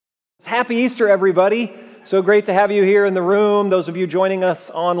Happy Easter, everybody. So great to have you here in the room. Those of you joining us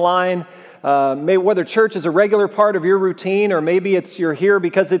online, whether church is a regular part of your routine, or maybe you're here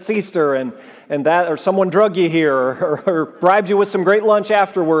because it's Easter and that, or someone drug you here or bribed you with some great lunch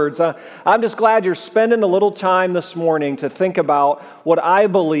afterwards. I'm just glad you're spending a little time this morning to think about what I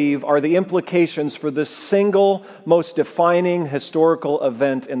believe are the implications for the single most defining historical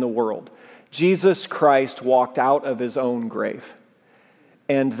event in the world. Jesus Christ walked out of his own grave.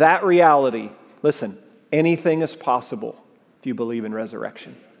 And that reality, listen, anything is possible if you believe in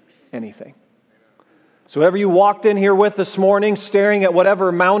resurrection. Anything. So whoever you walked in here with this morning, staring at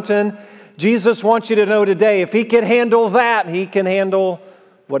whatever mountain, Jesus wants you to know today, if he can handle that, he can handle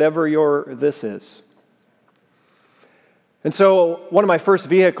whatever this is. And so one of my first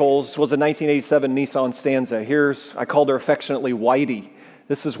vehicles was a 1987 Nissan Stanza. I called her affectionately Whitey.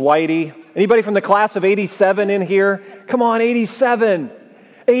 This is Whitey. Anybody from the class of 87 in here? Come on, 87.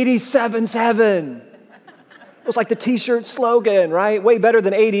 87's heaven. It was like the t-shirt slogan, right? Way better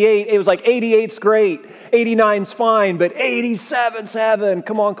than 88. It was like 88's great, 89's fine, but 87's heaven.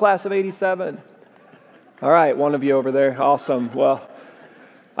 Come on, class of 87. All right, one of you over there. Awesome. Well,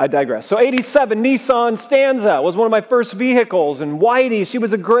 I digress. So 87 Nissan Stanza was one of my first vehicles, and Whitey, she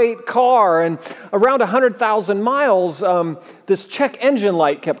was a great car, and around 100,000 miles, this check engine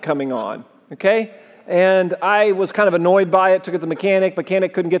light kept coming on, okay? And I was kind of annoyed by it, took it to the mechanic.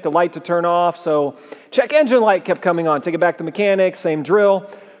 Mechanic couldn't get the light to turn off, so check engine light kept coming on. Take it back to the mechanic, same drill.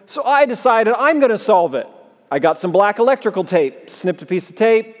 So I decided I'm going to solve it. I got some black electrical tape, snipped a piece of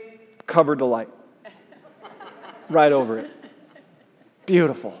tape, covered the light. Right over it.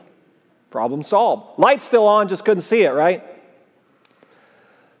 Beautiful. Problem solved. Light's still on, just couldn't see it, right?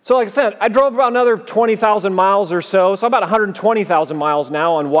 So like I said, I drove about another 20,000 miles or so about 120,000 miles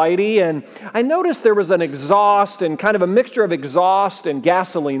now on Whitey, and I noticed there was an exhaust and kind of a mixture of exhaust and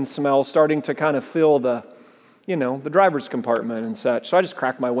gasoline smell starting to kind of fill the driver's compartment and such. So I just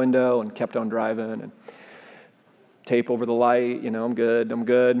cracked my window and kept on driving and tape over the light, I'm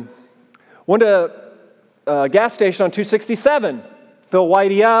good. Went to a gas station on 267, fill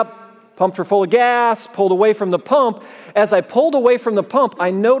Whitey up, pumped her full of gas, pulled away from the pump. As I pulled away from the pump, I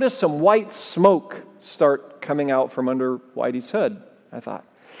noticed some white smoke start coming out from under Whitey's hood. I thought,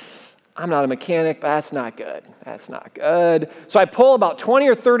 I'm not a mechanic, but that's not good. So I pull about 20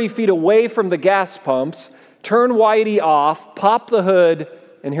 or 30 feet away from the gas pumps, turn Whitey off, pop the hood,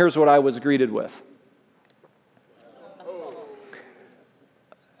 and here's what I was greeted with.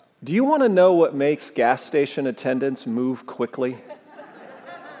 Do you want to know what makes gas station attendants move quickly?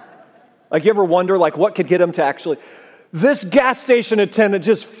 Like, you ever wonder, what could get them to actually... This gas station attendant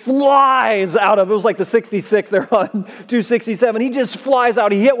just flies out of... It was like the 66 there on 267. He just flies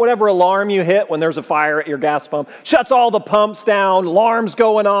out. He hit whatever alarm you hit when there's a fire at your gas pump. Shuts all the pumps down. Alarms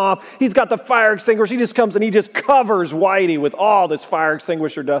going off. He's got the fire extinguisher. He just comes and he just covers Whitey with all this fire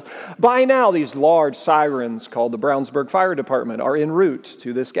extinguisher dust. By now, these large sirens called the Brownsburg Fire Department are en route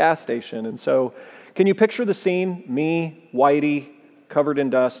to this gas station. And so, can you picture the scene? Me, Whitey, covered in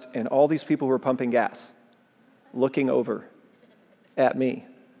dust, and all these people who are pumping gas looking over at me,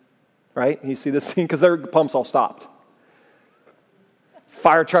 right? You see this scene? Because their pumps all stopped.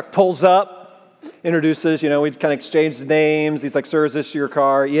 Fire truck pulls up, introduces, we kind of exchanged names. He's like, sir, is this your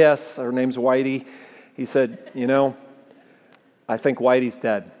car? Yes, her name's Whitey. He said, I think Whitey's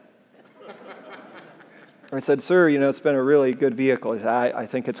dead. I said, sir, it's been a really good vehicle. He said, I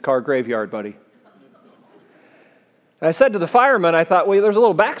think it's car graveyard, buddy. And I said to the fireman, I thought, well, there's a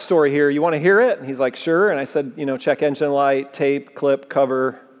little backstory here. You want to hear it? And he's like, sure. And I said, check engine light, tape, clip,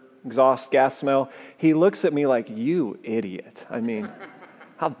 cover, exhaust, gas smell. He looks at me like, you idiot. I mean,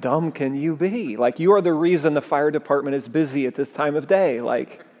 how dumb can you be? You are the reason the fire department is busy at this time of day.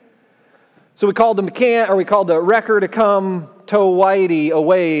 So we called the wrecker to come tow Whitey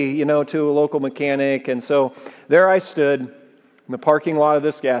away, to a local mechanic. And so there I stood in the parking lot of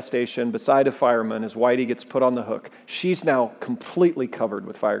this gas station beside a fireman as Whitey gets put on the hook. She's now completely covered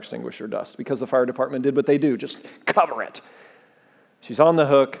with fire extinguisher dust because the fire department did what they do, just cover it. She's on the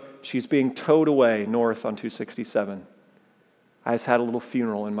hook. She's being towed away north on 267. I just had a little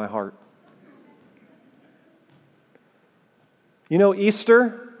funeral in my heart.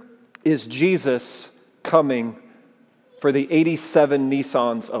 Easter is Jesus coming for the 87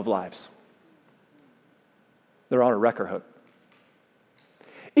 Nissans of lives. They're on a wrecker hook.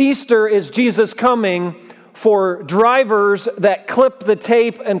 Easter is Jesus coming for drivers that clip the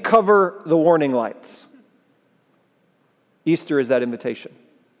tape and cover the warning lights. Easter is that invitation.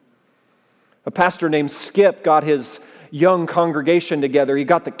 A pastor named Skip got his young congregation together. He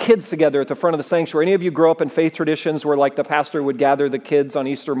got the kids together at the front of the sanctuary. Any of you grow up in faith traditions where like the pastor would gather the kids on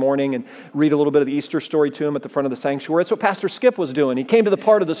Easter morning and read a little bit of the Easter story to them at the front of the sanctuary? That's what Pastor Skip was doing. He came to the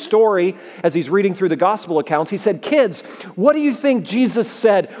part of the story as he's reading through the gospel accounts. He said, kids, what do you think Jesus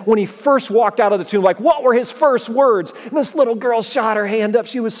said when he first walked out of the tomb? Like, what were his first words? And this little girl shot her hand up.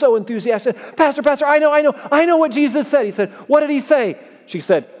 She was so enthusiastic. Pastor, I know what Jesus said. He said, what did he say? She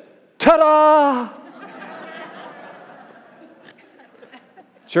said, ta-da!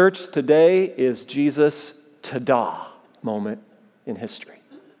 Church, today is Jesus' ta-da moment in history.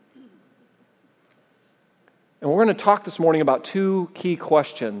 And we're going to talk this morning about two key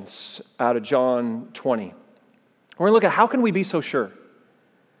questions out of John 20. We're going to look at how can we be so sure?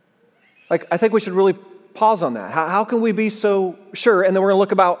 Like, I think we should really pause on that. How can we be so sure? And then we're going to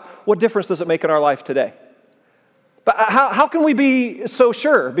look about what difference does it make in our life today? But how can we be so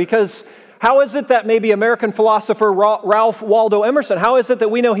sure? Because how is it that maybe American philosopher Ralph Waldo Emerson, how is it that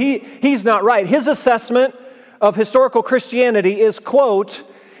we know he's not right? His assessment of historical Christianity is, quote,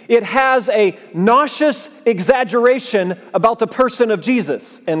 it has a nauseous exaggeration about the person of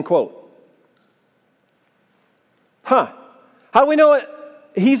Jesus, end quote. How do we know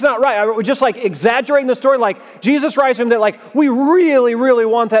he's not right? We're just like exaggerating the story, like Jesus writes him that like we really, really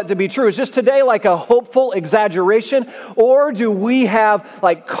want that to be true. Is just today like a hopeful exaggeration? Or do we have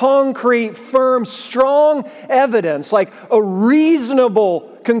like concrete, firm, strong evidence, like a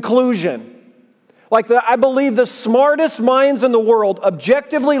reasonable conclusion? Like I believe the smartest minds in the world,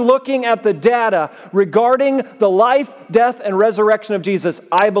 objectively looking at the data regarding the life, death, and resurrection of Jesus,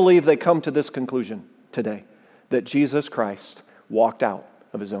 I believe they come to this conclusion today, that Jesus Christ walked out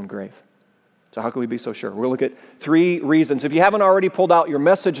of his own grave. So how can we be so sure? We'll look at three reasons. If you haven't already pulled out your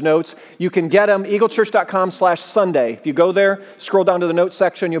message notes, you can get them, eaglechurch.com/Sunday. If you go there, scroll down to the notes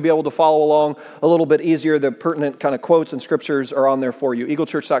section, you'll be able to follow along a little bit easier. The pertinent kind of quotes and scriptures are on there for you,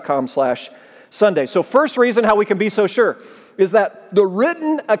 eaglechurch.com/Sunday. So first reason how we can be so sure is that the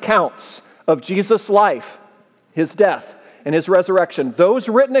written accounts of Jesus' life, his death, and his resurrection, those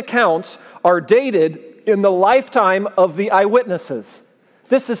written accounts are dated in the lifetime of the eyewitnesses.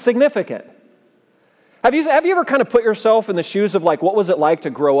 This is significant. Have you ever kind of put yourself in the shoes of like, what was it like to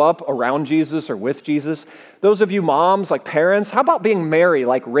grow up around Jesus or with Jesus? Those of you moms, like parents, how about being Mary,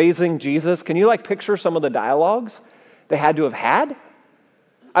 like raising Jesus? Can you like picture some of the dialogues they had to have had?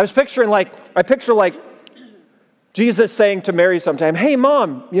 I picture like Jesus saying to Mary sometime, hey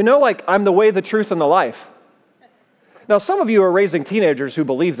mom, you know like I'm the way, the truth, and the life. Now some of you are raising teenagers who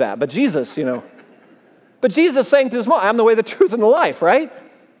believe that, but Jesus saying to his mom, I'm the way, the truth, and the life, right?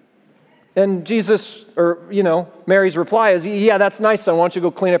 And Jesus, Mary's reply is, yeah, that's nice, son. Why don't you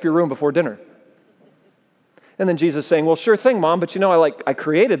go clean up your room before dinner? And then Jesus saying, well, sure thing, Mom, but I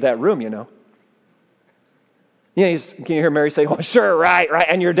created that room, Can you hear Mary say, oh, sure, right,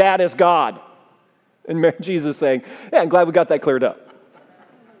 and your dad is God. And Jesus saying, yeah, I'm glad we got that cleared up.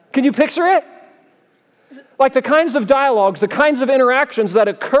 Can you picture it? Like the kinds of dialogues, the kinds of interactions that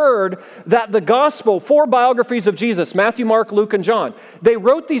occurred that the gospel, 4 biographies of Jesus, Matthew, Mark, Luke, and John, they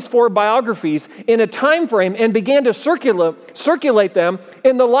wrote these 4 biographies in a time frame and began to circulate them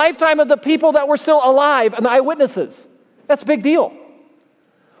in the lifetime of the people that were still alive and the eyewitnesses. That's a big deal.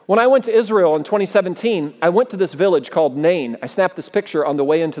 When I went to Israel in 2017, I went to this village called Nain. I snapped this picture on the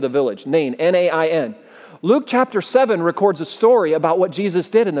way into the village, Nain, N-A-I-N. Luke chapter 7 records a story about what Jesus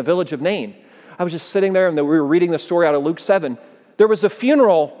did in the village of Nain. I was just sitting there and we were reading the story out of Luke 7. There was a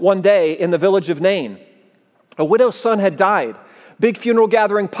funeral one day in the village of Nain. A widow's son had died. Big funeral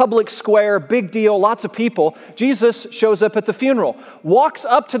gathering, public square, big deal, lots of people. Jesus shows up at the funeral, walks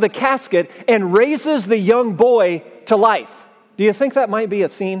up to the casket and raises the young boy to life. Do you think that might be a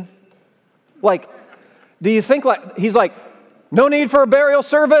scene? Do you think he's like, no need for a burial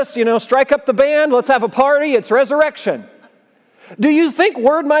service, strike up the band, let's have a party, it's resurrection. Do you think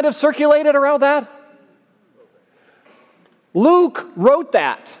word might have circulated around that? Luke wrote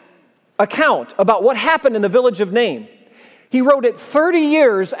that account about what happened in the village of Nain. He wrote it 30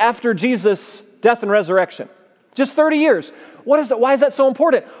 years after Jesus' death and resurrection. Just 30 years. What is it? Why is that so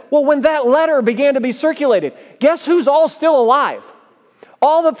important? Well, when that letter began to be circulated, guess who's all still alive?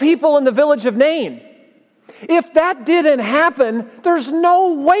 All the people in the village of Nain. If that didn't happen, there's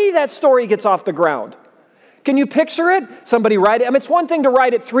no way that story gets off the ground. Can you picture it? Somebody write it. It's one thing to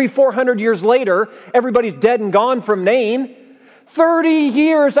write it 300-400 years later. Everybody's dead and gone from Nain. 30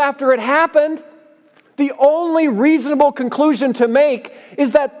 years after it happened, the only reasonable conclusion to make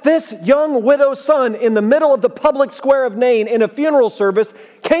is that this young widow's son in the middle of the public square of Nain in a funeral service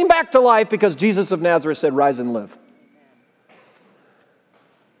came back to life because Jesus of Nazareth said, rise and live.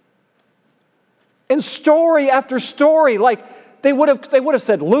 And story after story, like they would have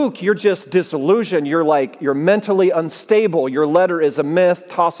said, Luke, you're just disillusioned. You're mentally unstable. Your letter is a myth.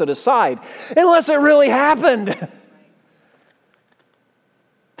 Toss it aside. Unless it really happened.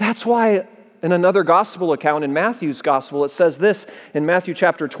 That's why in another gospel account, in Matthew's gospel, it says this in Matthew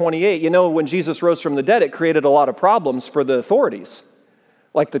chapter 28. You know, when Jesus rose from the dead, it created a lot of problems for the authorities.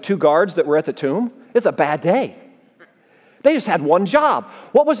 Like the 2 guards that were at the tomb. It's a bad day. They just had one job.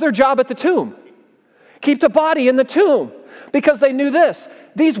 What was their job at the tomb? Keep the body in the tomb. Because they knew this.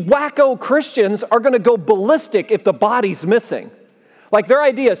 These wacko Christians are going to go ballistic if the body's missing. Like their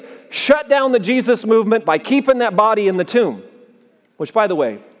idea is shut down the Jesus movement by keeping that body in the tomb. Which, by the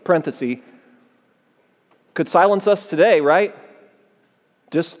way, parenthesis, could silence us today, right?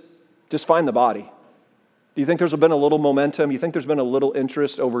 Just find the body. Do you think there's been a little momentum? You think there's been a little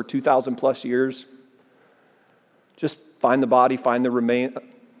interest over 2,000 plus years? Just find the body, find the remain.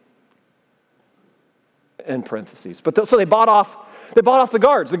 In parentheses. But so they bought off the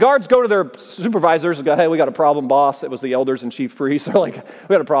guards. The guards go to their supervisors and go, hey, we got a problem, boss. It was the elders and chief priests. They're like,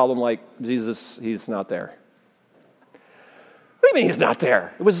 we got a problem. Like, Jesus, he's not there. What do you mean he's not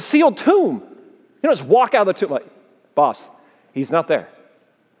there? It was a sealed tomb. You don't just walk out of the tomb like, boss, he's not there.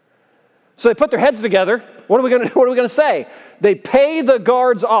 So they put their heads together. What are we going to say? They pay the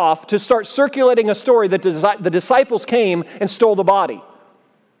guards off to start circulating a story that the disciples came and stole the body.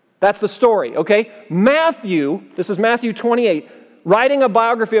 That's the story, okay? Matthew, this is Matthew 28, writing a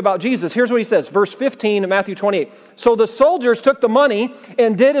biography about Jesus. Here's what he says, verse 15 of Matthew 28. So the soldiers took the money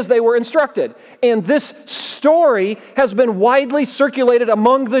and did as they were instructed. And this story has been widely circulated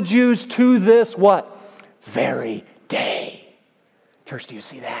among the Jews to this what? Very day. Church, do you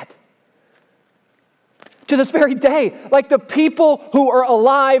see that? To this very day, like the people who are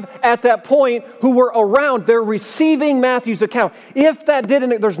alive at that point, who were around, they're receiving Matthew's account. If that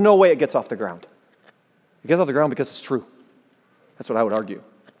didn't, there's no way it gets off the ground. It gets off the ground because it's true. That's what I would argue.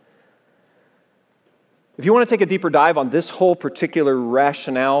 If you want to take a deeper dive on this whole particular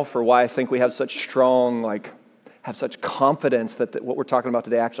rationale for why I think we have such strong, have such confidence that what we're talking about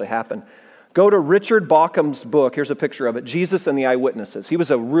today actually happened, go to Richard Bauckham's book. Here's a picture of it, Jesus and the Eyewitnesses. He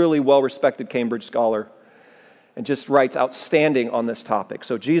was a really well-respected Cambridge scholar and just writes outstanding on this topic.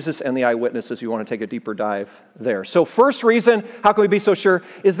 So Jesus and the Eyewitnesses, you want to take a deeper dive there. So first reason, how can we be so sure,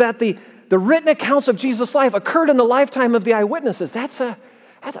 is that the written accounts of Jesus' life occurred in the lifetime of the eyewitnesses. If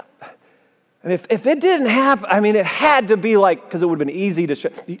it didn't happen, it had to be because it would have been easy to show.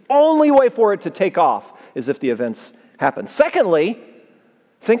 The only way for it to take off is if the events happened. Secondly,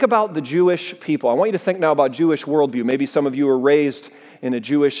 think about the Jewish people. I want you to think now about Jewish worldview. Maybe some of you were raised in a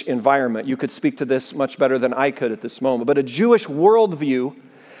Jewish environment. You could speak to this much better than I could at this moment. But a Jewish worldview,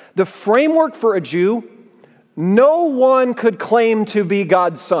 the framework for a Jew, no one could claim to be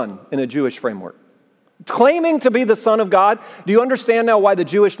God's son in a Jewish framework. Claiming to be the Son of God. Do you understand now why the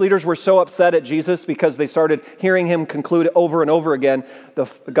Jewish leaders were so upset at Jesus? Because they started hearing him conclude over and over again,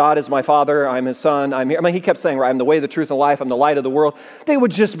 God is my Father, I'm his Son, I'm here. He kept saying, I'm the way, the truth, and the life, I'm the light of the world. They would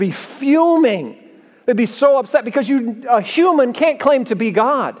just be fuming. They'd be so upset because a human can't claim to be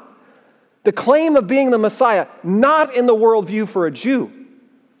God. The claim of being the Messiah, not in the worldview for a Jew,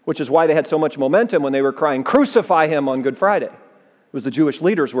 which is why they had so much momentum when they were crying, crucify him on Good Friday. It was the Jewish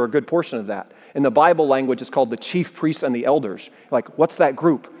leaders were a good portion of that. In the Bible language, it's called the chief priests and the elders. What's that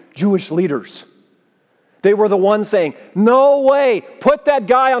group? Jewish leaders. They were the ones saying, no way, put that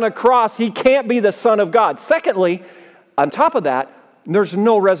guy on a cross. He can't be the Son of God. Secondly, on top of that, there's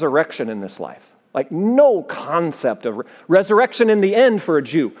no resurrection in this life. No concept of resurrection in the end for a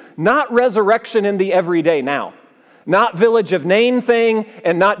Jew. Not resurrection in the everyday now. Not Village of Nain thing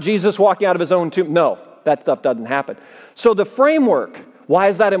and not Jesus walking out of his own tomb. No, that stuff doesn't happen. So the framework, why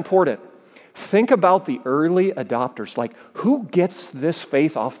is that important? Think about the early adopters. Who gets this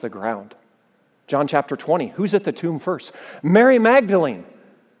faith off the ground? John chapter 20. Who's at the tomb first? Mary Magdalene.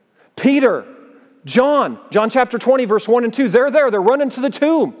 Peter. John chapter 20, verse 1 and 2. They're there. They're running to the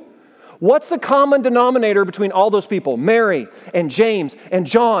tomb. What's the common denominator between all those people? Mary and James and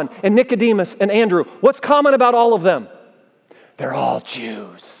John and Nicodemus and Andrew. What's common about all of them? They're all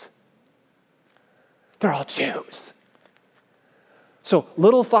Jews. They're all Jews. So,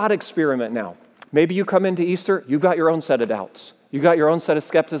 little thought experiment now. Maybe you come into Easter, you've got your own set of doubts. You got your own set of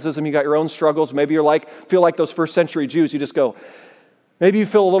skepticism. You got your own struggles. Maybe you're feel like those first century Jews. You just go, maybe you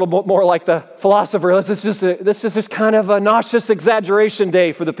feel a little bit more like the philosopher. This is just kind of a nauseous exaggeration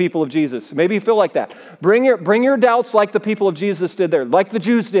day for the people of Jesus. Maybe you feel like that. Bring your doubts like the people of Jesus did there, like the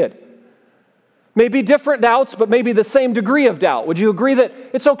Jews did. Maybe different doubts, but maybe the same degree of doubt. Would you agree that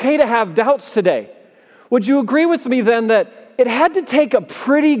it's okay to have doubts today? Would you agree with me then that it had to take a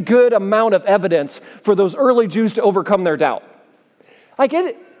pretty good amount of evidence for those early Jews to overcome their doubt.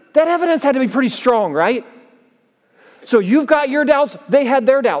 That evidence had to be pretty strong, right? So you've got your doubts, they had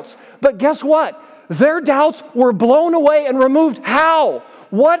their doubts. But guess what? Their doubts were blown away and removed. How?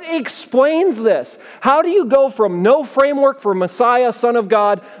 What explains this? How do you go from no framework for Messiah, Son of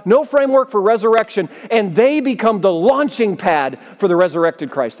God, no framework for resurrection, and they become the launching pad for the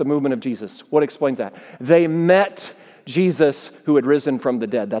resurrected Christ, the movement of Jesus? What explains that? They met Jesus who had risen from the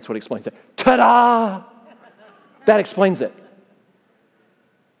dead. That's what explains it. Ta-da! That explains it.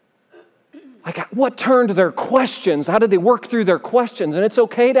 What turned their questions? How did they work through their questions? And it's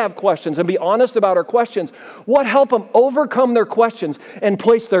okay to have questions and be honest about our questions. What helped them overcome their questions and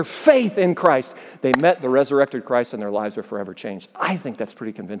place their faith in Christ? They met the resurrected Christ and their lives are forever changed. I think that's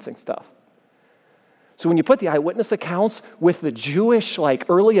pretty convincing stuff. So when you put the eyewitness accounts with the Jewish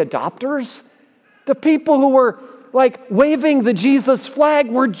early adopters, the people who were waving the Jesus flag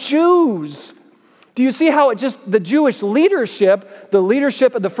were Jews. Do you see how the Jewish leadership, the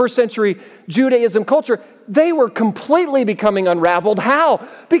leadership of the first century Judaism culture, they were completely becoming unraveled. How?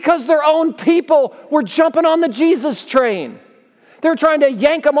 Because their own people were jumping on the Jesus train. They were trying to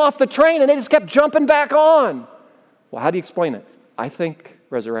yank them off the train and they just kept jumping back on. Well, how do you explain it? I think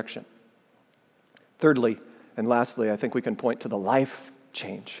resurrection. Thirdly, and lastly, I think we can point to the life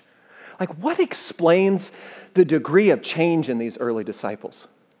change. What explains the degree of change in these early disciples?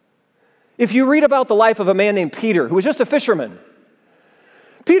 If you read about the life of a man named Peter, who was just a fisherman,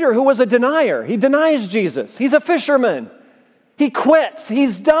 Peter, who was a denier, he denies Jesus. He's a fisherman. He quits.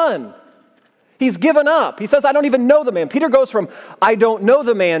 He's done. He's given up. He says, I don't even know the man. Peter goes from, I don't know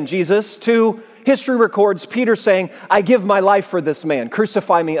the man, Jesus, to history records Peter saying, I give my life for this man.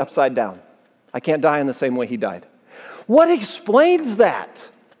 Crucify me upside down. I can't die in the same way he died. What explains that?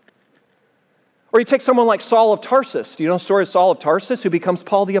 Or you take someone like Saul of Tarsus. Do you know the story of Saul of Tarsus, who becomes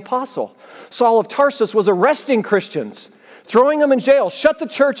Paul the Apostle? Saul of Tarsus was arresting Christians, throwing them in jail, shut the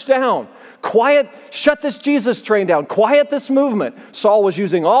church down, shut this Jesus train down, quiet this movement. Saul was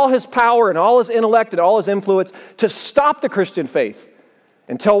using all his power and all his intellect and all his influence to stop the Christian faith.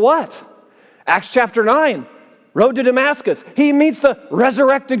 Until what? Acts chapter 9. Road to Damascus. He meets the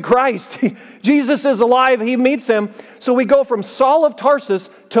resurrected Christ. Jesus is alive. He meets him. So we go from Saul of Tarsus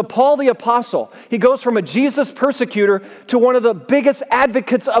to Paul the Apostle. He goes from a Jesus persecutor to one of the biggest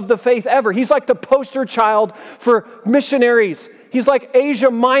advocates of the faith ever. He's like the poster child for missionaries. He's like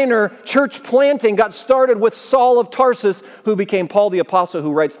Asia Minor church planting got started with Saul of Tarsus, who became Paul the Apostle,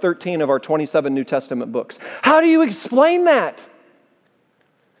 who writes 13 of our 27 New Testament books. How do you explain that?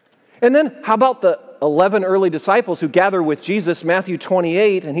 And then how about the 11 early disciples who gather with Jesus, Matthew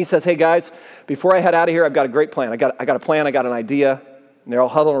 28, and he says, hey guys, before I head out of here, I've got a great plan. I got a plan, I got an idea. And they're all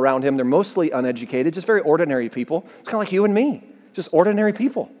huddled around him. They're mostly uneducated, just very ordinary people. It's kind of like you and me, just ordinary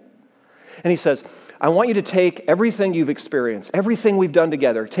people. And he says, I want you to take everything you've experienced, everything we've done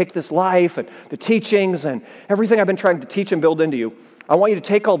together, take this life and the teachings and everything I've been trying to teach and build into you. I want you to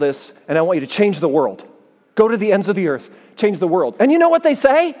take all this and I want you to change the world. Go to the ends of the earth, change the world. And you know what they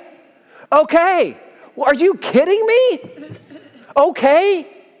say? Okay. Well, are you kidding me? Okay.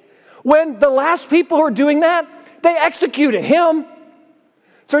 When the last people who are doing that, they executed him.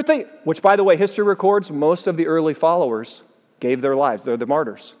 Certainly, which by the way, history records most of the early followers gave their lives. They're the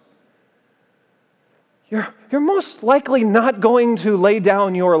martyrs. You're most likely not going to lay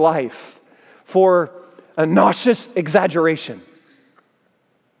down your life for a nauseous exaggeration.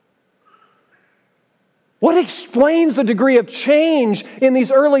 What explains the degree of change in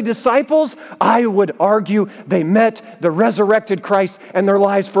these early disciples? I would argue they met the resurrected Christ and their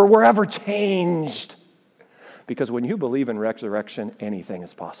lives forever changed. Because when you believe in resurrection, anything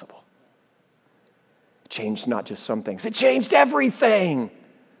is possible. It changed not just some things, it changed everything.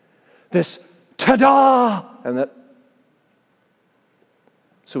 This ta-da! And that.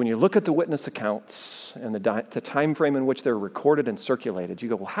 So when you look at the witness accounts and the time frame in which they're recorded and circulated, you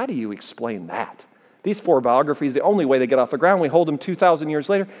go, well, how do you explain that? These four biographies, the only way they get off the ground, we hold them 2,000 years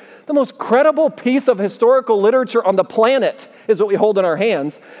later. The most credible piece of historical literature on the planet is what we hold in our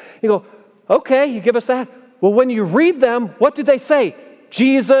hands. You go, okay, you give us that. Well, when you read them, what did they say?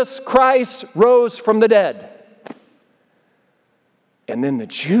 Jesus Christ rose from the dead. And then the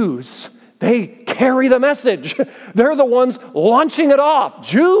Jews, they carry the message. They're the ones launching it off.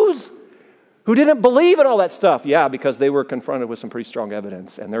 Jews who didn't believe in all that stuff. Yeah, because they were confronted with some pretty strong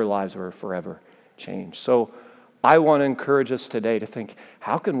evidence and their lives were forever changed. So I want to encourage us today to think,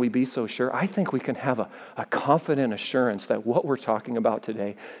 how can we be so sure? I think we can have a confident assurance that what we're talking about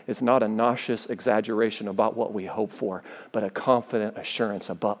today is not a nauseous exaggeration about what we hope for, but a confident assurance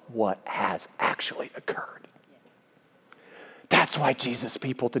about what has actually occurred. That's why Jesus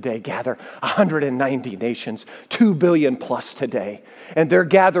people today gather 190 nations, 2 billion plus today. And they're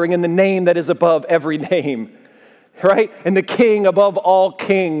gathering in the name that is above every name. Right? And the King above all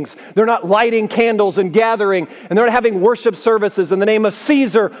kings. They're not lighting candles and gathering, and they're not having worship services in the name of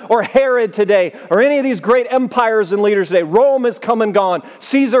Caesar or Herod today, or any of these great empires and leaders today. Rome has come and gone.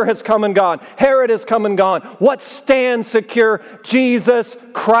 Caesar has come and gone. Herod has come and gone. What stands secure? Jesus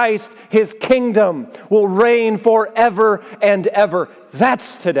Christ, his kingdom will reign forever and ever.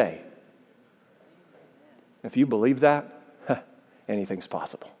 That's today. If you believe that, anything's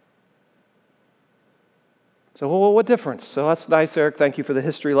possible. So, well, what difference? So that's nice, Eric. Thank you for the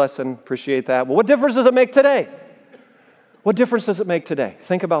history lesson. Appreciate that. Well, what difference does it make today? What difference does it make today?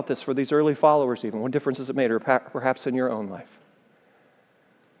 Think about this for these early followers even. What difference does it make, or perhaps in your own life?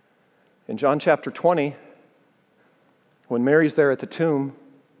 In John chapter 20, when Mary's there at the tomb,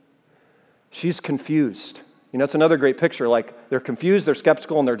 she's confused. You know, it's another great picture. Like, they're confused, they're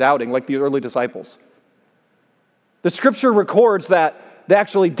skeptical, and they're doubting, like the early disciples. The scripture records that they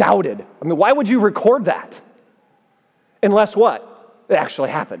actually doubted. I mean, why would you record that? Unless what? It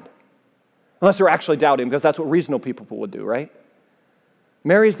actually happened. Unless they're actually doubting, because that's what reasonable people would do, right?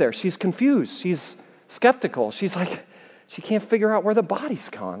 Mary's there. She's confused. She's skeptical. She's like, she can't figure out where the body's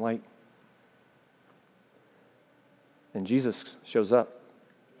gone. Like, and Jesus shows up.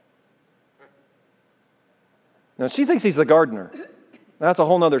 Now, she thinks he's the gardener. That's a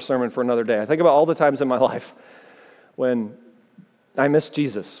whole other sermon for another day. I think about all the times in my life when I miss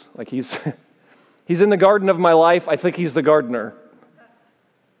Jesus. Like, he's in the garden of my life. I think he's the gardener.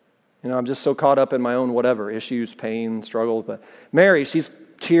 You know, I'm just so caught up in my own whatever, issues, pain, struggles. But Mary, she's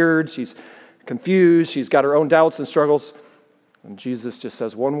teared, she's confused, she's got her own doubts and struggles. And Jesus just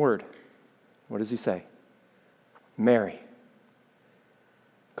says one word. What does he say? Mary.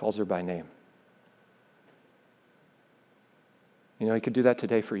 Calls her by name. You know, he could do that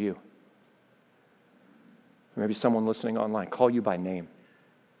today for you. Maybe someone listening online, call you by name.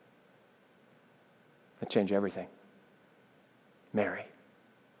 That change everything. Mary.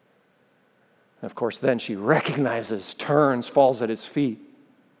 And of course, then she recognizes, turns, falls at his feet.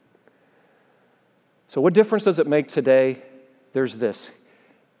 So what difference does it make today? There's this.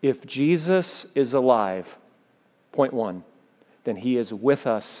 If Jesus is alive, point one, then he is with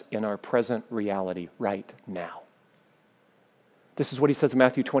us in our present reality right now. This is what he says in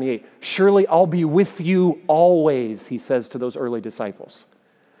Matthew 28. Surely I'll be with you always, he says to those early disciples.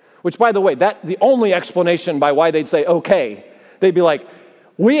 Which, by the way, that's the only explanation by why they'd say, okay. They'd be like,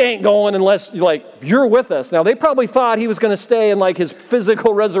 we ain't going unless you're with us. Now, they probably thought he was going to stay in like his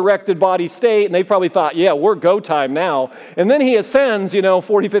physical resurrected body state, and they probably thought, yeah, we're go time now. And then he ascends,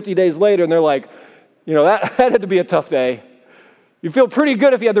 40, 50 days later, and they're like, that had to be a tough day. You feel pretty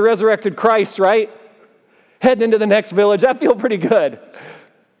good if you had the resurrected Christ, right? Heading into the next village, that feel pretty good.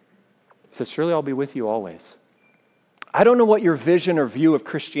 He says, surely I'll be with you always. I don't know what your vision or view of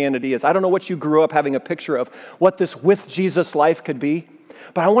Christianity is. I don't know what you grew up having a picture of, what this with Jesus life could be.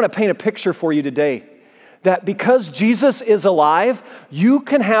 But I want to paint a picture for you today that because Jesus is alive, you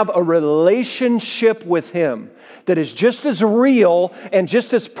can have a relationship with him that is just as real and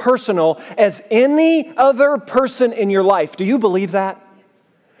just as personal as any other person in your life. Do you believe that?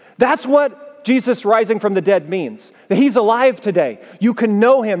 That's what Jesus rising from the dead means. That he's alive today. You can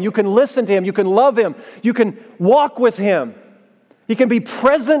know him. You can listen to him. You can love him. You can walk with him. He can be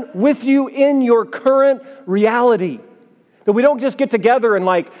present with you in your current reality. That we don't just get together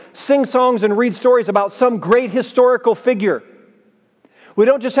and sing songs and read stories about some great historical figure. We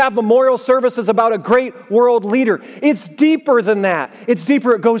don't just have memorial services about a great world leader. It's deeper than that. It's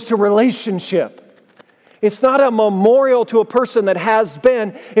deeper. It goes to relationship. It's not a memorial to a person that has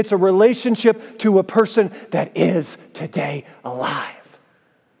been. It's a relationship to a person that is today alive.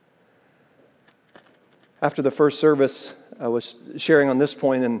 After the first service, I was sharing on this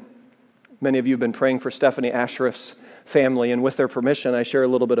point, and many of you have been praying for Stephanie Ashriff's family, and with their permission, I share a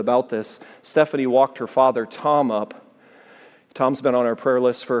little bit about this. Stephanie walked her father, Tom, up. Tom's been on our prayer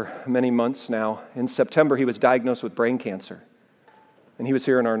list for many months now. In September, he was diagnosed with brain cancer. And he was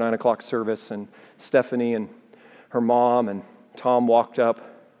here in our 9 o'clock service, and Stephanie and her mom and Tom walked up,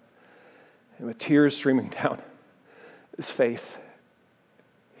 and with tears streaming down his face,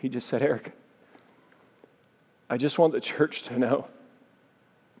 he just said, Eric, I just want the church to know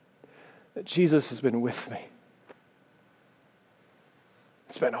that Jesus has been with me.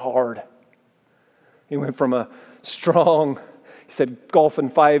 It's been hard. He went from a strong, he said, golfing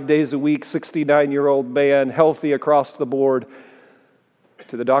 5 days a week, 69-year-old man, healthy across the board,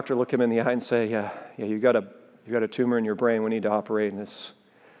 to the doctor look him in the eye and say, yeah, you got a tumor in your brain. We need to operate, and it's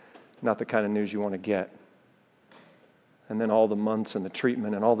not the kind of news you want to get. and then all the months and the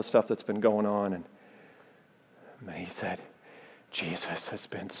treatment and all the stuff that's been going on. And he said, Jesus has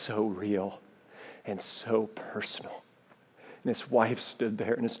been so real and so personal. And his wife stood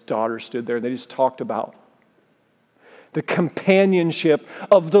there and his daughter stood there, and they just talked about the companionship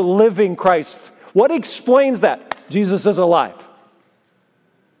of the living Christ. What explains that? Jesus is alive.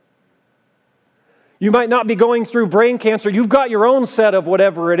 You might not be going through brain cancer. You've got your own set of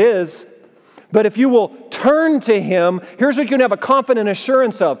whatever it is. But if you will turn to him, here's what you can have a confident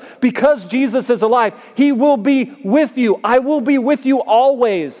assurance of. Because Jesus is alive, he will be with you. I will be with you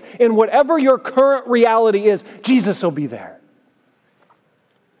always. In whatever your current reality is, Jesus will be there.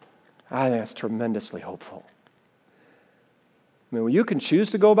 I think that's tremendously hopeful. I mean, when you can choose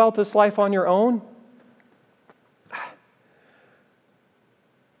to go about this life on your own,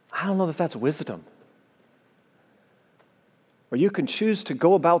 I don't know that that's wisdom. Or you can choose to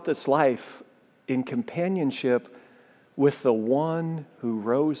go about this life in companionship with the one who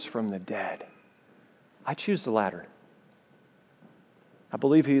rose from the dead. I choose the latter. I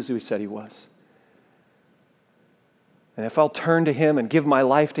believe he is who he said he was. And if I'll turn to him and give my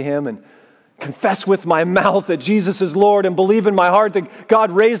life to him and confess with my mouth that Jesus is Lord and believe in my heart that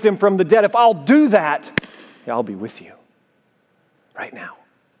God raised him from the dead, if I'll do that, I'll be with you right now.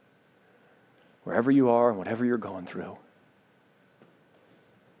 Wherever you are and whatever you're going through.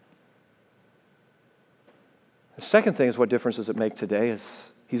 The second thing is, what difference does it make today?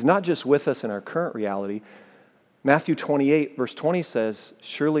 Is he's not just with us in our current reality. Matthew 28, verse 20 says,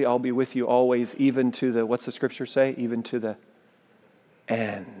 surely I'll be with you always, even to the, what's the scripture say? Even to the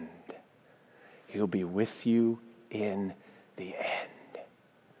end. He'll be with you in the end.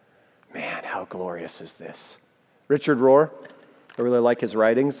 Man, how glorious is this? Richard Rohr, I really like his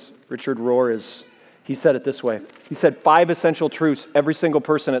writings. Richard Rohr he said it this way. He said 5 essential truths every single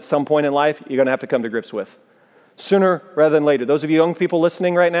person at some point in life you're going to have to come to grips with. Sooner rather than later. Those of you young people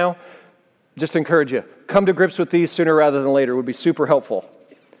listening right now, just encourage you. Come to grips with these sooner rather than later. It would be super helpful.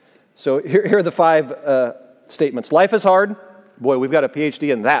 So here are the 5 statements. Life is hard. Boy, we've got a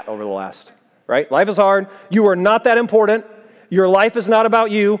PhD in that over the last, right? Life is hard. You are not that important. Your life is not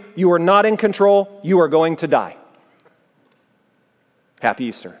about you. You are not in control. You are going to die. Happy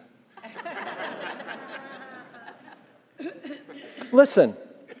Easter. Listen,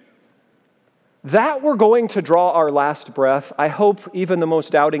 that we're going to draw our last breath, I hope even the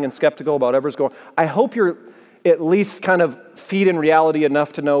most doubting and skeptical about whatever's going on, I hope you're at least kind of feed in reality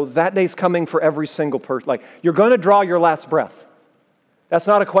enough to know that day's coming for every single person. Like, you're going to draw your last breath. That's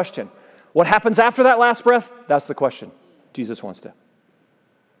not a question. What happens after that last breath? That's the question. Jesus wants to.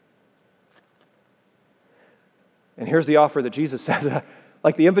 And here's the offer that Jesus says.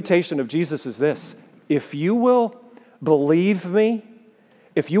 Like, the invitation of Jesus is this. If you will believe me,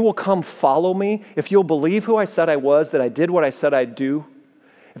 if you will come follow me, if you'll believe who I said I was, that I did what I said I'd do,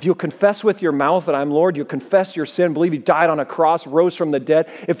 if you'll confess with your mouth that I'm Lord, you'll confess your sin, believe he died on a cross, rose from the dead,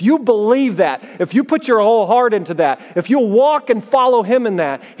 if you believe that, if you put your whole heart into that, if you'll walk and follow him in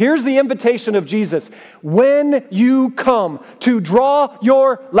that, here's the invitation of Jesus. When you come to draw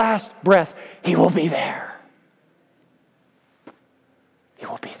your last breath, he will be there. He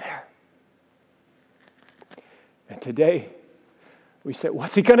will be there. And today, we say,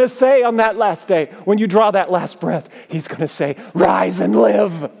 what's he going to say on that last day? When you draw that last breath, he's going to say, rise and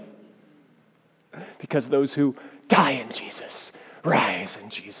live. Because those who die in Jesus, rise in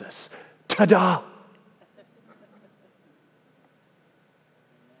Jesus. Ta-da!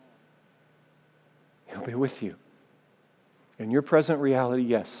 He'll be with you. In your present reality,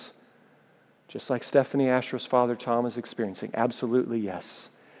 yes. Just like Stephanie Asher's father, Tom, is experiencing. Absolutely, yes.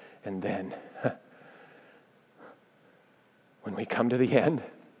 And then, when we come to the end,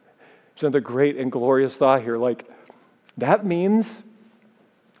 there's another great and glorious thought here. Like, that means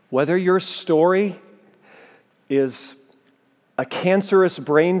whether your story is a cancerous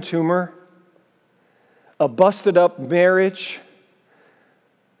brain tumor, a busted up marriage,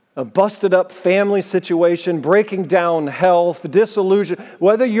 a busted up family situation, breaking down health, disillusion,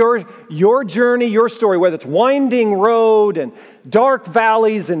 whether your journey, your story, whether it's winding road and dark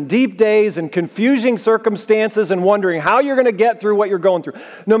valleys and deep days and confusing circumstances and wondering how you're going to get through what you're going through,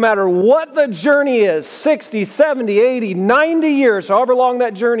 no matter what the journey is, 60, 70, 80, 90 years, however long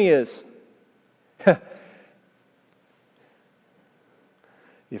that journey is,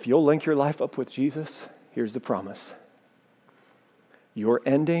 if you'll link your life up with Jesus, here's the promise. Your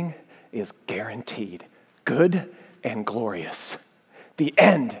ending is guaranteed, good and glorious. The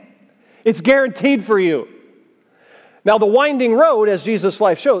end. It's guaranteed for you. Now, the winding road, as Jesus'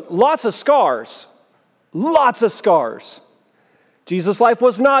 life showed, lots of scars. Lots of scars. Jesus' life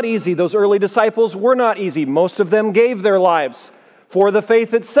was not easy. Those early disciples were not easy. Most of them gave their lives for the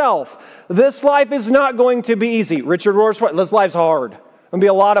faith itself. This life is not going to be easy. Richard Rohr's, this life's hard. There'll be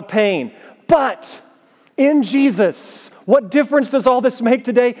a lot of pain. But in Jesus, what difference does all this make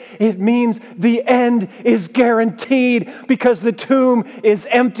today? It means the end is guaranteed because the tomb is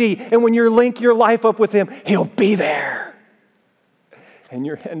empty. And when you link your life up with Him, He'll be there. And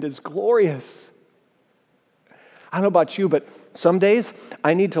your end is glorious. I don't know about you, but some days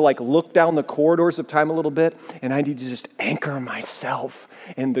I need to look down the corridors of time a little bit, and I need to just anchor myself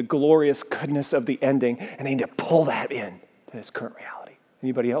in the glorious goodness of the ending, and I need to pull that in to this current reality.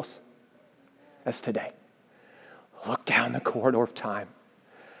 Anybody else? That's today. Look down the corridor of time,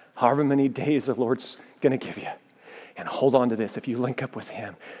 however many days the Lord's going to give you, and hold on to this. If you link up with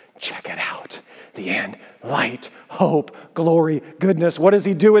Him, check it out. The end, light, hope, glory, goodness. What does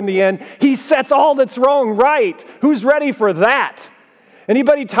He do in the end? He sets all that's wrong right. Who's ready for that?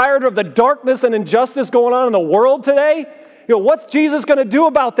 Anybody tired of the darkness and injustice going on in the world today? What's Jesus going to do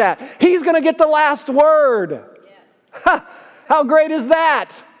about that? He's going to get the last word. Yes. Ha! How great is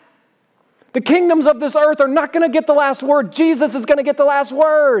that? The kingdoms of this earth are not going to get the last word. Jesus is going to get the last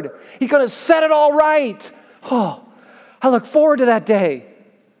word. He's going to set it all right. Oh, I look forward to that day.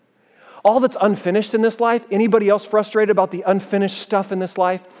 All that's unfinished in this life, anybody else frustrated about the unfinished stuff in this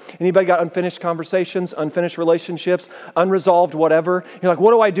life? Anybody got unfinished conversations, unfinished relationships, unresolved whatever? You're like,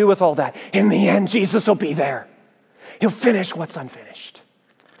 what do I do with all that? In the end, Jesus will be there. He'll finish what's unfinished.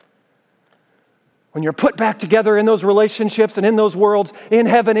 When you're put back together in those relationships and in those worlds, in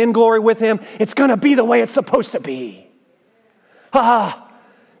heaven, in glory with Him, it's going to be the way it's supposed to be.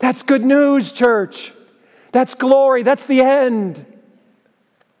 That's good news, church. That's glory. That's the end.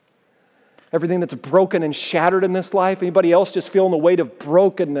 Everything that's broken and shattered in this life, anybody else just feeling the weight of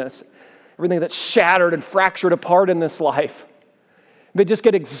brokenness? Everything that's shattered and fractured apart in this life. They just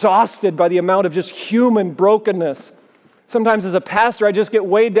get exhausted by the amount of just human brokenness. Sometimes as a pastor, I just get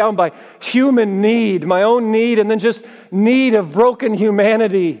weighed down by human need, my own need, and then just need of broken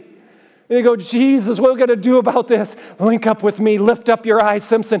humanity. And you go, Jesus, what are we going to do about this? Link up with me, lift up your eyes,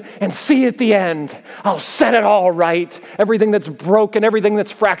 Simpson, and see at the end. I'll set it all right. Everything that's broken, everything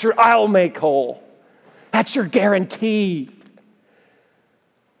that's fractured, I'll make whole. That's your guarantee.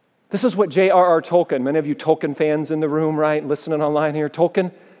 This is what J.R.R. Tolkien, many of you Tolkien fans in the room, right, listening online here,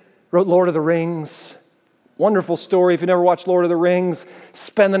 Tolkien wrote Lord of the Rings. Wonderful story. If you never watched Lord of the Rings,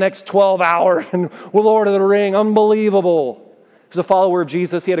 spend the next 12 hours with Lord of the Ring. Unbelievable. He was a follower of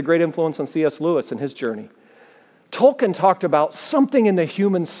Jesus. He had a great influence on C.S. Lewis in his journey. Tolkien talked about something in the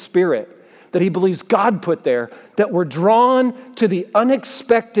human spirit that he believes God put there, that we're drawn to the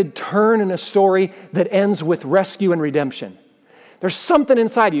unexpected turn in a story that ends with rescue and redemption. There's something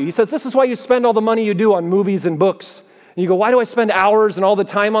inside you. He says, this is why you spend all the money you do on movies and books. And you go, why do I spend hours and all the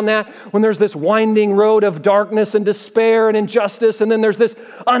time on that when there's this winding road of darkness and despair and injustice, and then there's this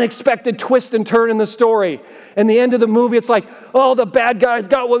unexpected twist and turn in the story. And the end of the movie, it's like, oh, the bad guys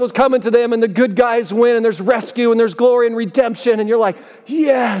got what was coming to them, and the good guys win, and there's rescue, and there's glory and redemption, and you're like,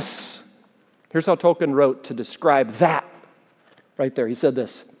 yes. Here's how Tolkien wrote to describe that right there. He said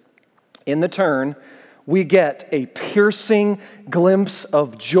this, in the turn, we get a piercing glimpse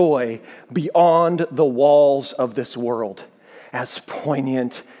of joy beyond the walls of this world, as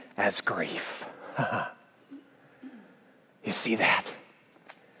poignant as grief. You see that?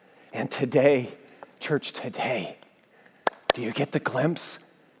 And today, church, today, do you get the glimpse?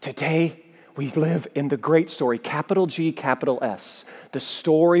 Today, we live in the great story, capital G, capital S, the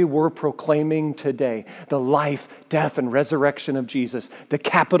story we're proclaiming today, the life, death, and resurrection of Jesus, the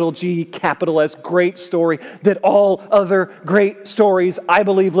capital G, capital S, great story that all other great stories, I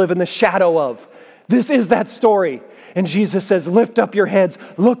believe, live in the shadow of. This is that story. And Jesus says, lift up your heads,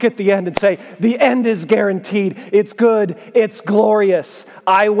 look at the end and say, the end is guaranteed. It's good. It's glorious.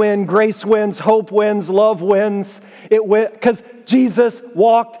 I win. Grace wins. Hope wins. Love wins. It wins because Jesus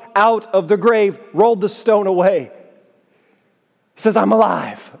walked out of the grave, rolled the stone away. He says, I'm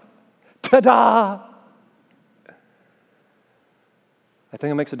alive. Ta-da! I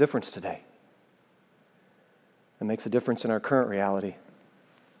think it makes a difference today. It makes a difference in our current reality.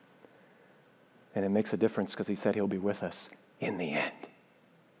 And it makes a difference because He said He'll be with us in the end.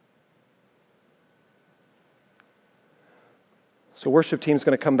 So worship team's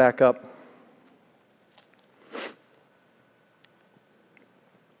going to come back up.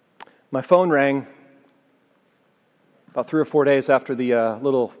 My phone rang about 3 or 4 days after the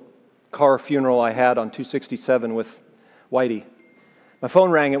little car funeral I had on 267 with Whitey. My phone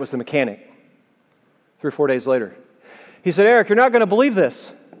rang, it was the mechanic. 3 or 4 days later. He said, Eric, you're not going to believe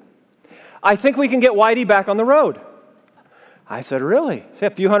this. I think we can get Whitey back on the road. I said, really? A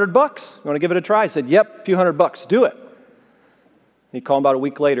few $100? You want to give it a try? I said, yep, a few $100. Do it. He called about a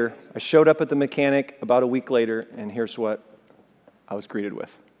week later. I showed up at the mechanic about a week later, and here's what I was greeted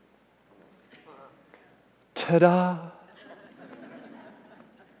with. Ta-da!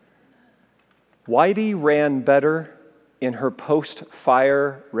 Whitey ran better in her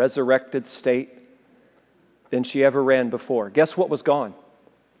post-fire resurrected state than she ever ran before. Guess what was gone?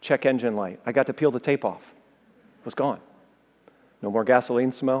 Check engine light. I got to peel the tape off. It was gone. No more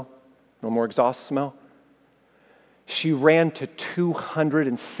gasoline smell. No more exhaust smell. She ran to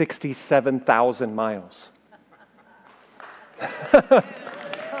 267,000 miles.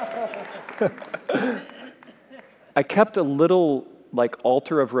 I kept a little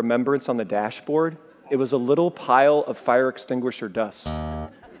altar of remembrance on the dashboard. It was a little pile of fire extinguisher dust.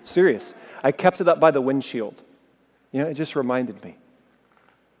 Serious. I kept it up by the windshield. It just reminded me.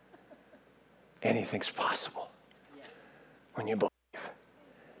 Anything's possible when you believe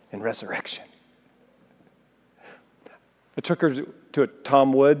in resurrection. I took her to a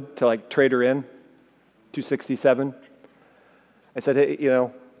Tom Wood to trade her in, 267. I said, hey,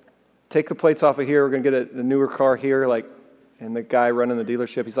 take the plates off of here. We're going to get a newer car here. And the guy running the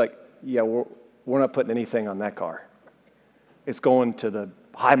dealership, he's like, yeah, we're not putting anything on that car. It's going to the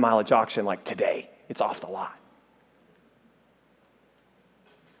high mileage auction today. It's off the lot.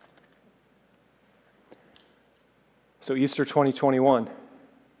 So Easter 2021,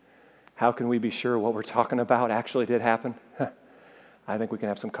 how can we be sure what we're talking about actually did happen? I think we can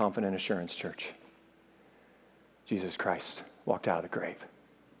have some confident assurance, church. Jesus Christ walked out of the grave.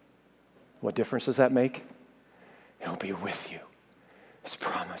 What difference does that make? He'll be with you. His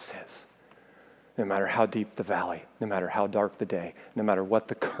promise is, no matter how deep the valley, no matter how dark the day, no matter what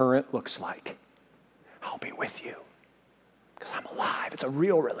the current looks like, I'll be with you. Because I'm alive. It's a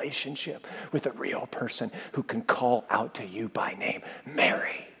real relationship with a real person who can call out to you by name,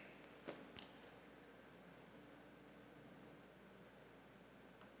 Mary.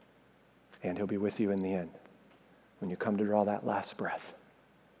 And he'll be with you in the end when you come to draw that last breath.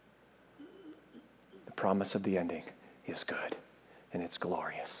 The promise of the ending is good and it's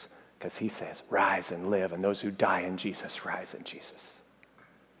glorious because he says, rise and live, and those who die in Jesus, rise in Jesus.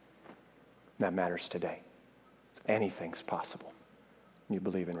 That matters today. Anything's possible when you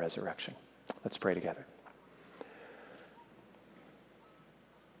believe in resurrection. Let's pray together.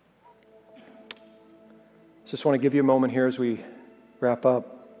 Just want to give you a moment here as we wrap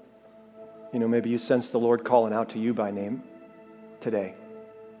up. Maybe you sense the Lord calling out to you by name today.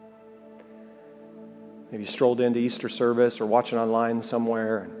 Maybe you strolled into Easter service or watching online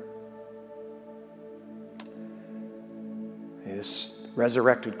somewhere. And this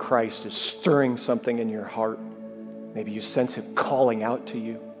resurrected Christ is stirring something in your heart. Maybe you sense him calling out to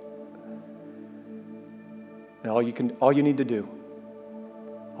you. And all you need to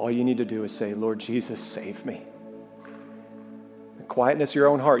do is say, Lord Jesus, save me. The quietness of your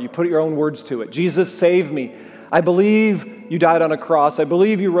own heart, you put your own words to it. Jesus, save me. I believe you died on a cross. I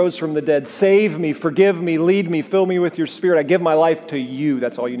believe you rose from the dead. Save me, forgive me, lead me, fill me with your Spirit. I give my life to you.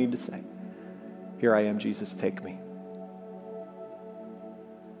 That's all you need to say. Here I am, Jesus, take me.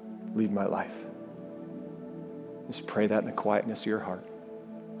 Lead my life. Just pray that in the quietness of your heart.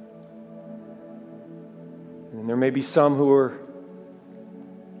 And there may be some who are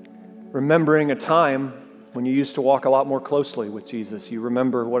remembering a time when you used to walk a lot more closely with Jesus. You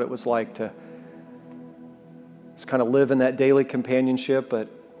remember what it was like to just kind of live in that daily companionship, but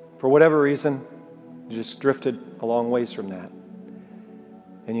for whatever reason, you just drifted a long ways from that.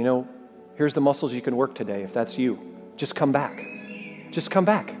 And here's the muscles you can work today if that's you. Just come back. Just come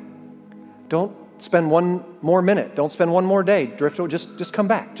back. Don't spend one more minute. Don't spend one more day. Just come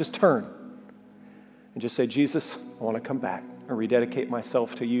back. Just turn. And just say, Jesus, I want to come back. I rededicate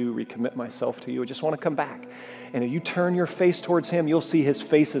myself to you, recommit myself to you. I just want to come back. And if you turn your face towards him, you'll see his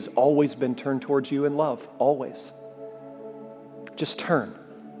face has always been turned towards you in love. Always. Just turn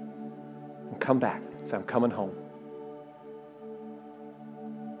and come back. Say, I'm coming home.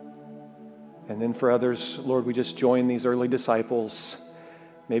 And then for others, Lord, we just join these early disciples,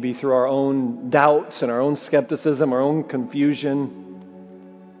 maybe through our own doubts and our own skepticism, our own confusion.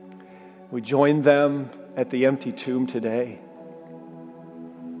 We join them at the empty tomb today.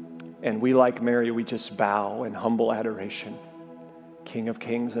 And we, like Mary, we just bow in humble adoration. King of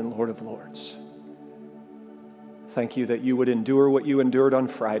kings and Lord of lords. Thank you that you would endure what you endured on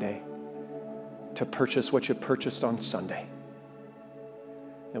Friday to purchase what you purchased on Sunday.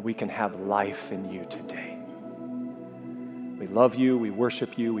 That we can have life in you today. We love you, we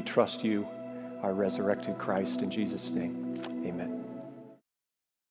worship you, we trust you, our resurrected Christ. In Jesus' name, amen.